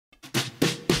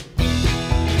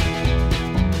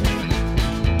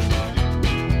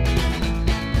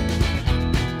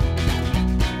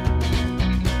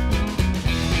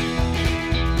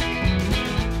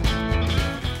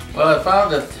I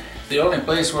found that the only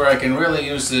place where I can really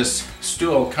use this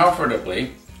stool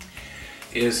comfortably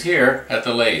is here at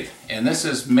the lathe. And this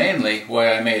is mainly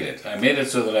why I made it. I made it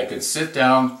so that I could sit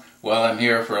down while I'm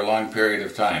here for a long period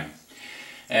of time.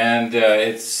 And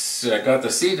it's got the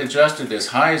seat adjusted as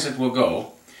high as it will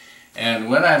go. And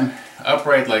when I'm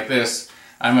upright like this,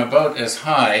 I'm about as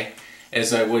high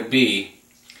as I would be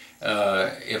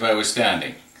if I was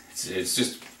standing. It's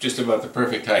just about the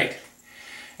perfect height.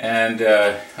 And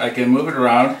I can move it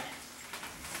around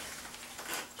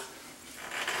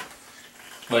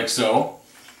like so.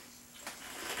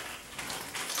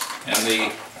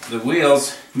 And the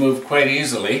wheels move quite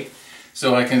easily,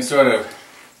 so I can sort of,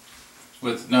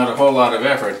 with not a whole lot of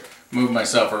effort, move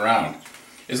myself around.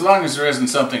 As long as there isn't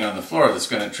something on the floor that's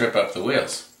going to trip up the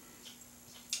wheels.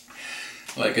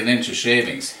 Like an inch of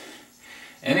shavings.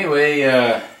 Anyway,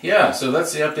 yeah, so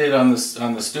that's the update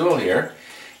on the stool here.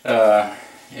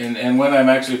 And when I'm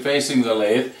actually facing the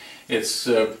lathe, it's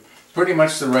pretty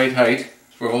much the right height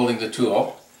for holding the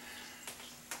tool.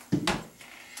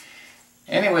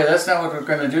 Anyway, that's not what we're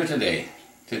going to do today.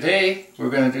 Today, we're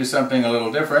going to do something a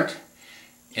little different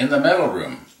in the metal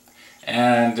room.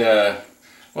 And,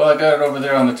 well, I got it over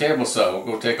there on the table saw. We'll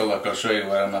go take a look. I'll show you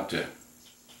what I'm up to.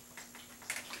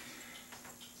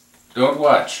 Don't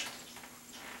watch.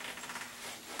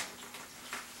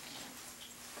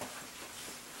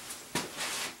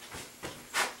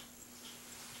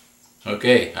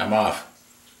 Okay, I'm off.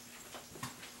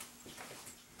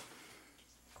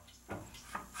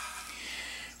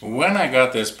 When I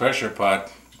got this pressure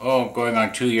pot, going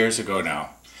on 2 years ago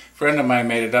now, a friend of mine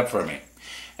made it up for me.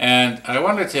 And I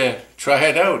wanted to try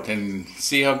it out and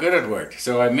see how good it worked.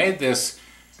 So I made this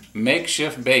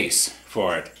makeshift base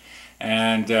for it.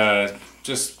 And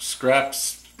just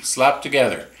slapped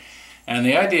together. And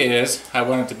the idea is, I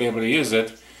wanted to be able to use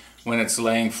it when it's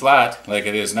laying flat, like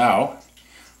it is now,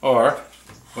 or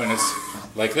when it's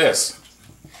like this.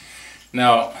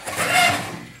 Now,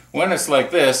 when it's like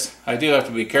this, I do have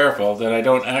to be careful that I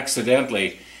don't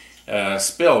accidentally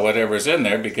spill whatever's in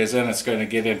there, because then it's going to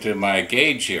get into my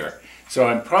gauge here. So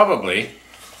I'm probably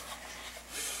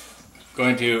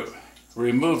going to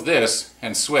remove this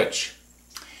and switch.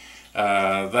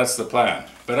 That's the plan.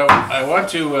 But I want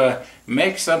to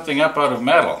make something up out of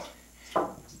metal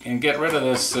and get rid of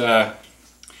this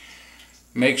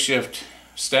makeshift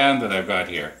stand that I've got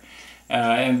here.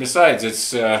 And besides,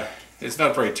 it's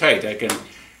not very tight. I can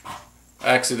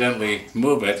accidentally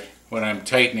move it when I'm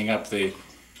tightening up the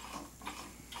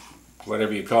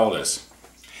whatever you call this.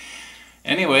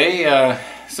 Anyway,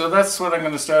 so that's what I'm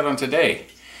going to start on today.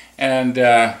 And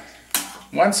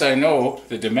once I know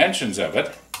the dimensions of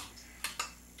it,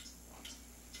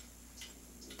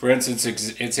 for instance,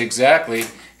 it's exactly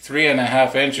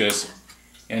 3.5 inches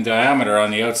in diameter on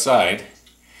the outside,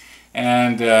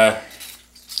 and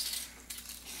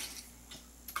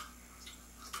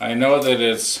I know that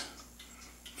it's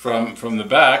from the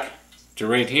back to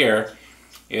right here,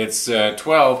 it's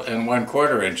 12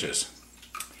 1/4 inches.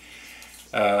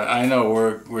 I know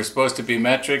we're supposed to be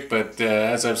metric, but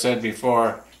as I've said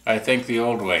before, I think the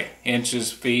old way: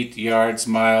 inches, feet, yards,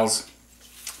 miles,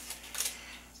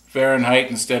 Fahrenheit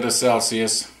instead of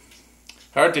Celsius.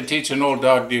 Hard to teach an old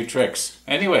dog new tricks.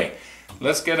 Anyway,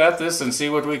 let's get at this and see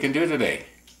what we can do today.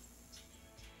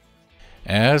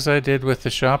 As I did with the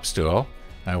shop stool,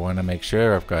 I want to make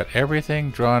sure I've got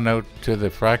everything drawn out to the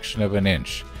fraction of an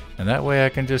inch. And that way I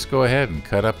can just go ahead and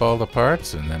cut up all the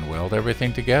parts and then weld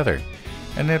everything together.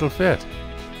 And it'll fit.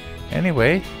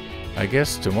 Anyway, I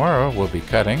guess tomorrow we'll be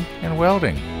cutting and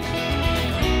welding.